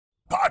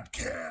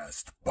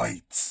Podcast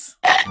Bites.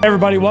 Hey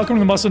everybody, welcome to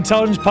the Muscle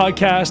Intelligence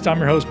Podcast. I'm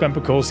your host, Ben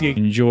Pakulski.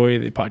 Enjoy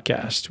the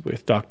podcast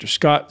with Dr.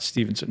 Scott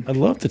Stevenson. I'd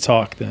love to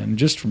talk then,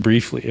 just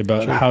briefly,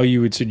 about how you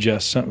would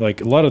suggest,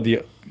 like a lot of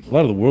the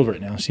world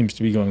right now seems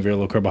to be going very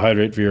low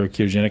carbohydrate, very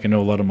ketogenic. I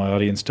know a lot of my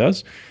audience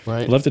does.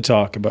 Right. I'd love to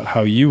talk about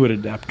how you would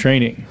adapt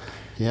training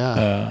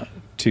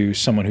to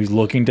someone who's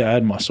looking to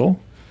add muscle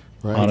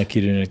on a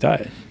ketogenic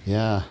diet.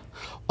 Yeah.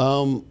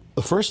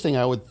 The first thing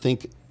I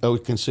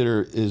would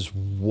consider is,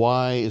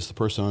 why is the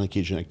person on a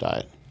ketogenic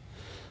diet?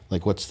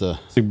 Like, what's the...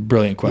 It's a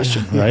brilliant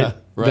question, right? Yeah,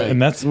 right. And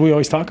that's what we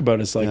always talk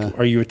about is like,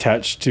 are you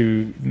attached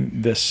to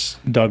this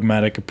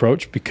dogmatic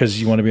approach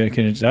because you want to be on a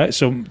ketogenic diet?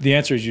 So the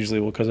answer is usually,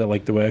 well, because I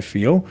like the way I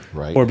feel,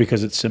 or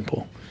because it's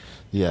simple.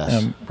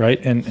 Yes.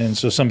 Right? And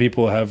so some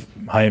people have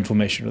high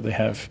inflammation, or they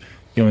have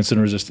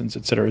insulin resistance,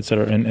 et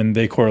cetera, and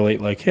they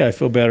correlate like, hey, I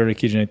feel better on a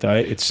ketogenic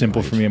diet. It's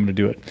simple for me. I'm going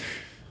to do it.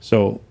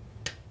 So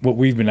what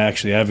we've been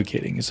actually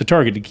advocating is a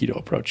targeted keto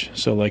approach.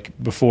 So like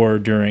before,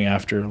 during,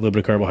 after, a little bit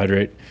of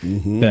carbohydrate,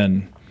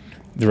 then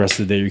the rest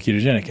of the day you're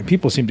ketogenic. And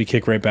people seem to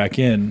kick right back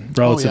in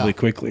relatively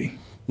quickly.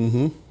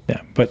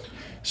 Yeah. But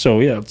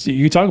so,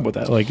 you talk about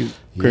that. Like,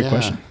 great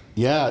question.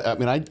 Yeah. I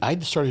mean, I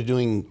started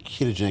doing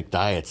ketogenic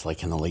diets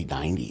like in the late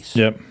 90s.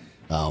 Yep.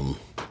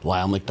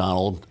 Lyle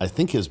McDonald, I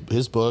think his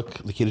book,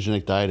 The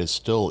Ketogenic Diet, it's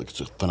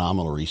a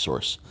phenomenal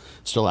resource.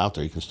 It's still out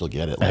there. You can still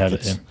get it. Like, I have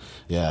it,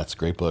 yeah, it's a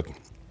great book.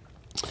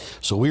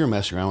 So we were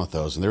messing around with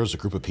those, and there was a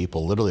group of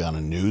people literally on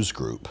a news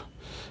group.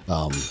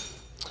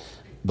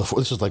 This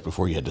was like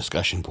before you had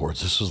discussion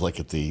boards. This was like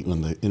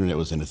when the internet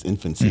was in its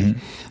infancy.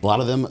 A lot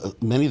of them,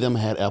 many of them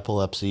had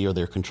epilepsy, or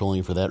they're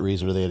controlling for that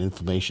reason, or they had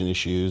inflammation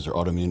issues or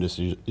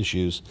autoimmune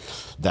issues.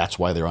 That's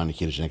why they're on the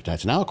ketogenic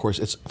diets. Now, of course,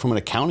 it's from an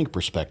accounting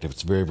perspective,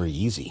 it's very, very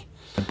easy.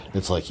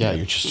 It's like,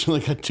 you're just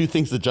like got two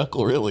things to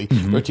juggle, really: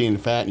 protein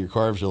and fat, and your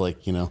carbs are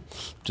like,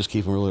 just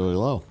keep them really, really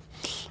low.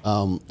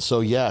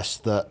 So yes,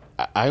 the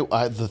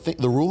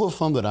rule of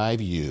thumb that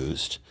I've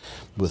used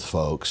with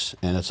folks,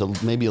 and it's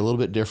maybe a little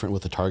bit different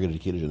with the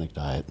targeted ketogenic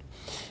diet,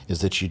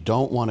 is that you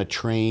don't want to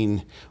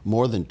train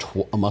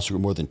a muscle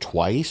group more than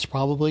twice,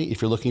 probably,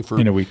 if you're looking for...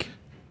 In a week.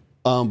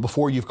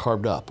 Before you've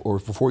carved up, or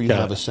before you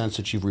have a sense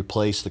that you've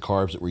replaced the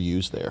carbs that were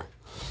used there.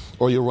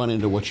 Or you'll run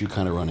into what you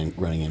kind of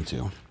running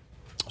into.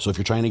 So if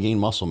you're trying to gain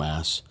muscle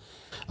mass,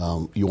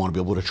 you want to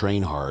be able to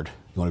train hard.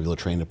 You want to be able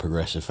to train in a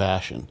progressive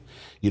fashion.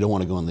 You don't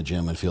want to go in the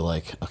gym and feel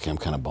like, okay, I'm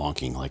kind of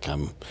bonking, like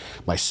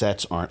my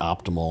sets aren't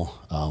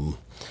optimal,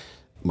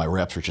 my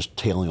reps are just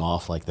tailing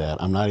off like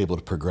that. I'm not able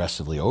to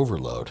progressively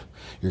overload.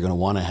 You're going to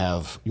want to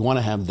have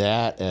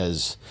that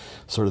as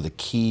sort of the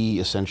key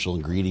essential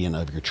ingredient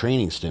of your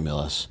training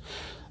stimulus,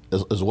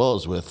 as well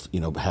as with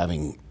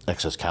having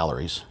excess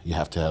calories. You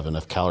have to have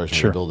enough calories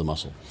to build the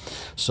muscle.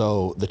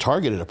 So the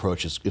targeted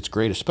approach it's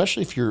great,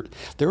 especially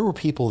if there were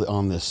people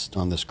on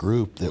this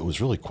group that was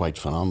really quite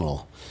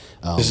phenomenal.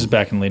 This is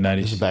back in the late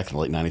 90s. This is back in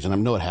the late 90s, and I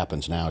know it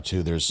happens now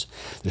too. There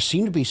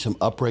seemed to be some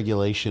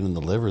upregulation in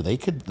the liver. They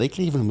could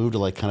even move to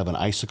like kind of an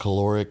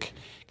isocaloric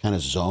kind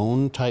of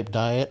zone type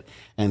diet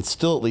and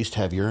still at least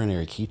have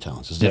urinary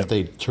ketones, as if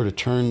they sort of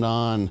turned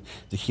on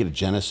the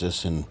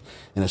ketogenesis in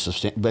a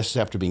substantial, best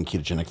after being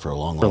ketogenic for a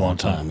long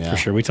time. For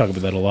sure. We talk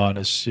about that a lot.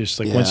 It's just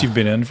like once you've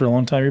been in for a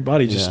long time, your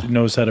body just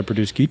knows how to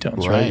produce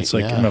ketones, right? It's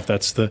like, I don't know if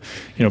that's the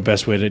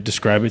best way to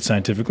describe it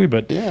scientifically,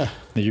 but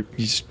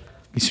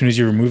as soon as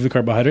you remove the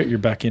carbohydrate, you're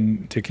back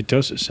into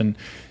ketosis. And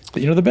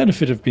the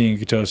benefit of being in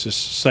ketosis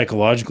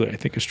psychologically, I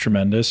think, is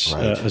tremendous.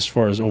 As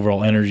far as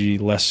overall energy,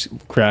 less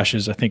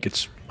crashes, I think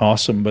it's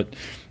awesome. But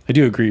I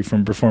do agree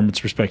from a performance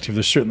perspective,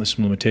 there's certainly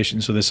some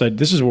limitations. So this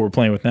is what we're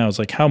playing with now. It's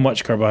like, how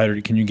much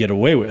carbohydrate can you get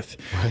away with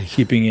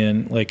keeping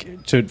in,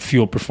 like, to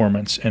fuel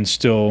performance and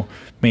still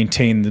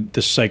maintain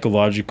the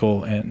psychological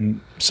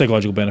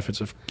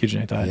benefits of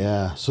ketogenic diet?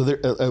 Yeah. So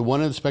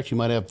one aspect, you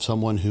might have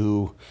someone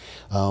who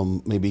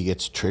maybe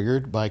gets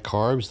triggered by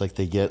carbs, like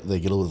they get a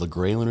little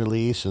ghrelin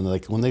release, and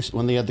like when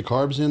they add the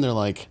carbs in, they're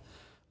like,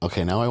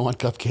 okay, now I want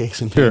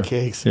cupcakes and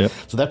pancakes.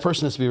 So that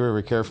person has to be very,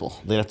 very careful.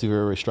 They have to be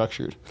very, very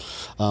structured.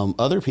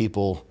 Other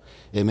people,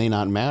 it may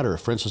not matter.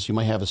 For instance, you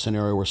might have a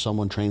scenario where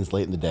someone trains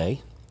late in the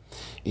day,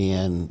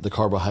 and the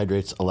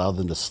carbohydrates allow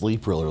them to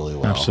sleep really, really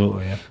well.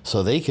 Absolutely, yeah.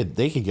 So they could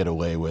get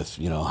away with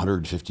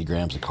 150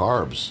 grams of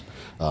carbs,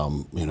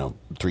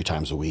 3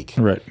 times a week.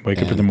 Right.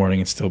 Wake up in the morning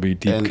and still be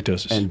deep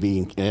ketosis.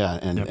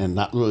 And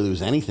not really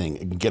lose anything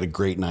and get a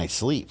great night's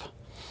sleep.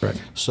 Right.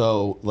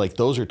 So, like,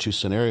 those are two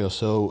scenarios.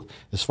 So,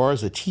 as far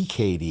as the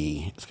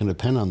TKD, it's going to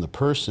depend on the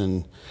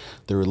person,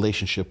 their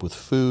relationship with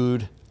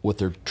food, what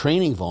their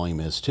training volume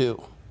is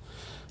too.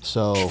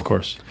 So, of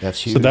course, that's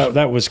huge. So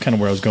that was kind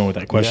of where I was going with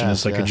that question.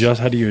 It's like,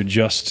 how do you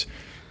adjust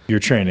your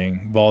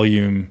training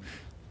volume,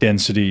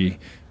 density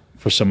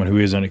for someone who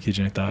is on a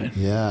ketogenic diet?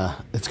 Yeah,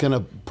 it's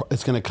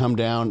gonna come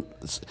down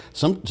to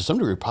some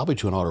degree probably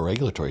to an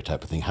autoregulatory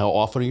type of thing. How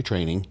often are you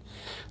training?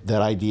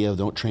 That idea of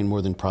don't train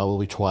more than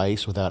probably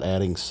twice without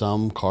adding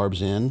some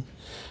carbs in.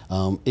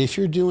 If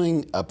you're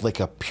doing like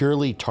a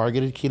purely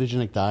targeted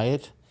ketogenic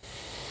diet,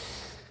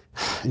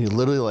 And you're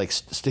literally like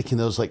sticking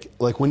those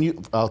like when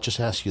you. I'll just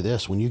ask you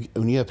this: when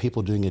you have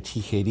people doing a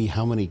TKD,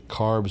 how many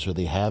carbs are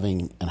they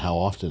having and how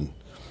often?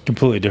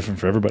 Completely different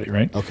for everybody,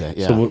 right? Okay,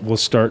 yeah. So we'll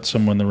start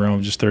somewhere in the realm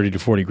of just 30 to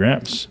 40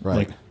 grams, right?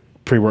 Like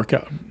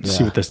pre-workout.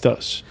 See what this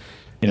does.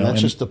 You know,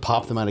 that's just to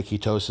pop them out of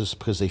ketosis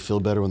because they feel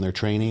better when they're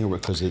training, or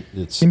because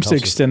it seems to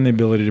extend the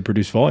ability to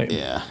produce volume.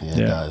 Yeah, it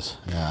does.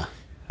 Yeah.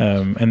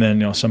 And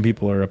then, you know, some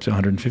people are up to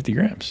 150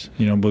 grams,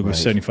 you know, but with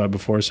 75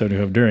 before,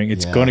 75 during,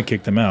 it's going to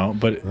kick them out,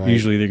 but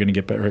usually they're going to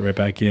get right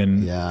back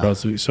in.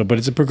 So, but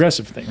it's a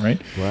progressive thing,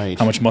 right? Right.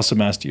 How much muscle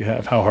mass do you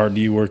have? How hard do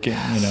you work it?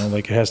 You know,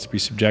 like it has to be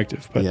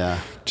subjective, but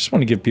just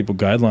want to give people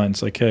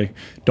guidelines like, hey,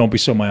 don't be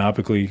so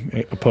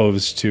myopically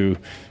opposed to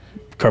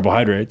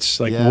carbohydrates.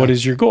 Like what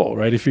is your goal,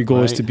 right? If your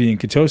goal is to be in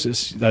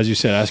ketosis, as you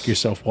said, ask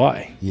yourself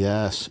why.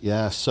 Yes.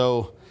 Yeah.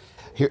 So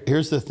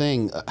here's the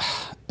thing.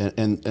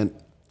 And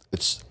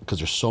it's because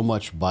there's so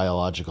much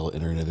biological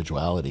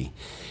interindividuality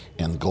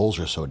and the goals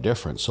are so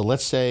different. So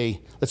let's say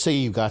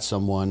you've got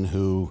someone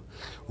who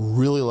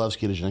really loves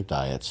ketogenic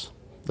diets.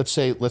 Let's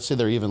say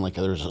they're even like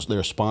they're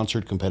a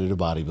sponsored competitive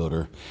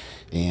bodybuilder,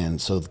 and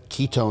so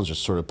ketones are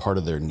sort of part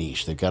of their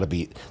niche. They've got to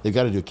do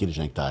a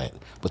ketogenic diet,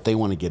 but they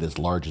want to get as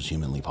large as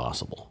humanly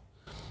possible.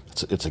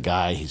 It's a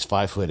guy, he's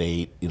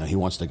 5'8", you know, he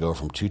wants to go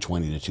from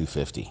 220 to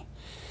 250.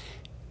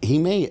 He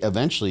may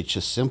eventually,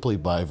 just simply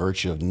by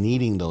virtue of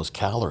needing those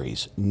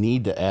calories,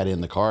 need to add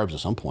in the carbs at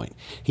some point.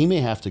 He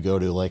may have to go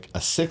to like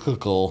a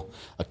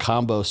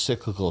combo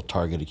cyclical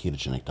targeted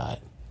ketogenic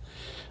diet,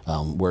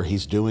 where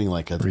he's doing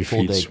like a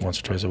full day once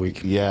or twice a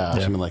week. Yeah,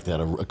 something like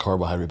that, a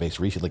carbohydrate-based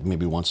refeed, like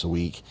maybe once a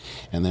week,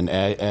 and then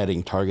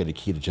adding targeted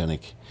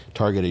carbs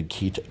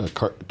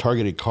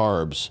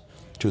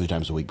 2 or 3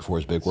 times a week before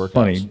his big workouts.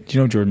 Funny, do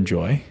you know Jordan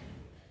Joy?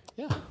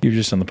 Yeah. He was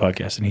just on the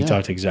podcast, and he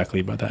talked exactly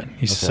about that.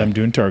 He says, I'm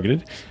doing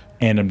targeted,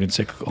 and I'm doing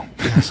cyclical.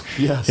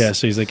 Yes. Yeah,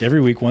 so he's like, every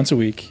week, once a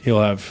week,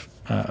 he'll have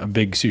a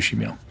big sushi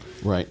meal.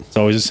 Right. It's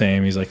always the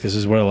same. He's like, this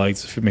is what I like.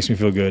 It makes me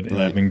feel good.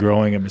 And I've been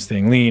growing. I've been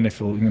staying lean. I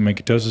feel in my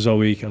ketosis all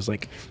week. I was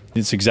like,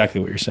 it's exactly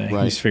what you're saying.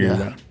 He's figured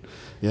it out.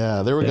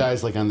 Yeah, there were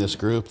guys like on this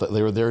group that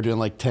they were doing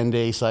like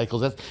 10-day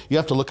cycles. You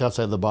have to look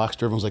outside the box.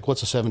 Everyone's like,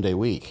 what's a 7-day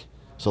week?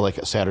 So like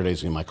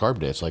Saturday's my carb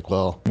day. It's like,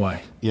 well,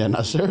 why? Yeah, not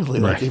necessarily.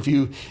 Like if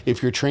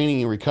your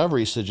training and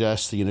recovery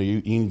suggests you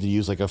need to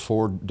use like a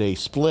 4-day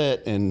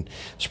split and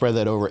spread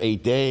that over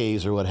 8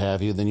 days or what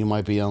have you, then you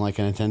might be on like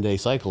a 10-day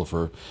cycle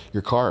for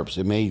your carbs.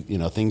 It may,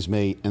 things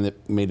may, and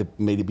it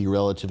may be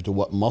relative to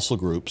what muscle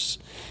groups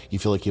you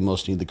feel like you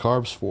most need the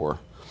carbs for.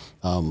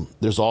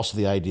 There's also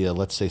the idea,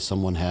 let's say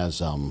someone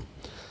has,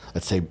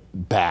 let's say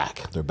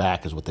their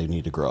back is what they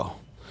need to grow.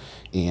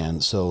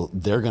 And so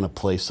they're going to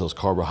place those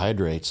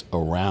carbohydrates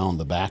around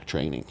the back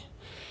training,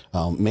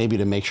 maybe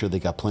to make sure they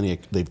got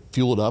they've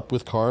fueled up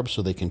with carbs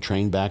so they can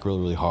train back really,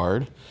 really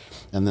hard.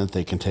 And then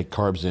they can take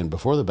carbs in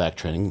before the back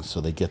training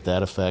so they get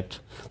that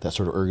effect, that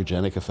sort of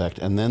ergogenic effect.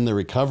 And then the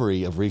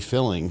recovery of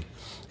refilling,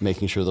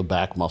 making sure the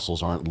back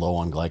muscles aren't low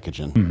on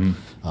glycogen.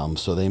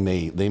 So they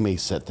may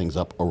set things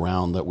up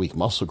around that weak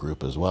muscle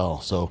group as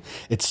well. So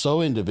it's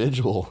so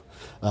individual,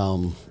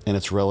 and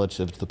it's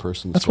relative to the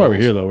person's That's why we're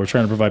here, though. We're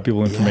trying to provide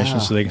people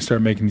information so they can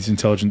start making these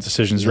intelligent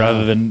decisions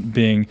rather than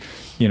being,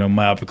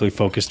 myopically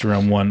focused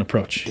around one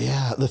approach.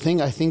 Yeah, the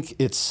thing, I think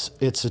it's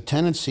a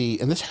tendency,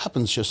 and this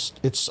happens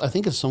I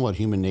think it's somewhat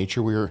human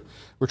nature. We're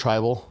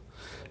tribal.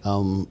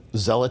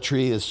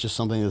 Zealotry is just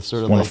something that's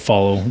sort of want to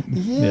follow.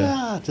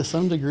 Yeah, to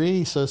some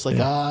degree. So it's like,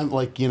 I'm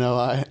like,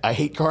 I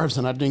hate carbs.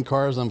 I'm not doing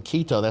carbs. I'm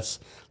keto. That's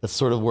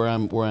sort of where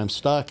I'm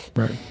stuck.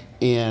 Right.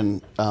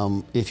 And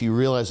if you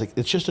realize like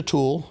it's just a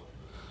tool,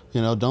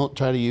 don't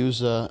try to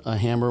use a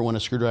hammer when a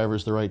screwdriver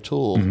is the right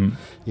tool.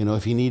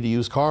 If you need to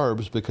use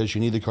carbs because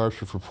you need the carbs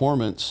for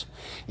performance,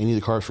 and you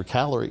need the carbs for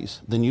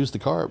calories, then use the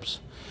carbs.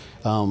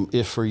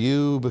 If for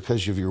you,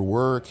 because of your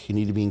work, you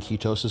need to be in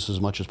ketosis as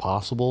much as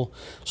possible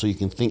so you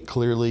can think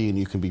clearly and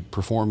you can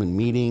perform in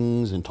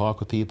meetings and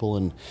talk with people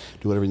and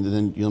do whatever,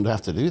 then you don't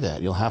have to do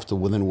that. You'll have to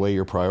then weigh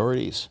your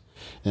priorities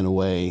in a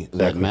way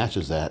that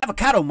matches that.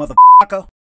 Avocado, motherfucker.